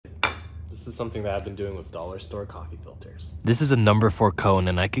This is something that I've been doing with dollar store coffee filters. This is a number 4 cone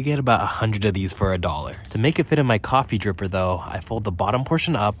and I could get about 100 of these for $1. To make it fit in my coffee dripper though, I fold the bottom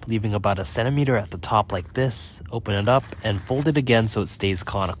portion up, leaving about a centimeter at the top like this, open it up, and fold it again so it stays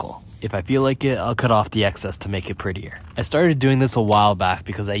conical. If I feel like it, I'll cut off the excess to make it prettier. I started doing this a while back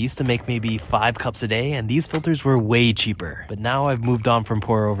because I used to make maybe 5 cups a day and these filters were way cheaper. But now I've moved on from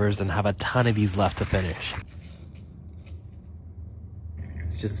pour overs and have a ton of these left to finish.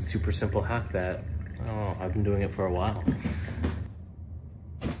 It's just a super simple hack that, oh, I've been doing it for a while.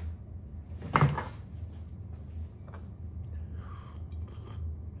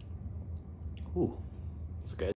 Ooh.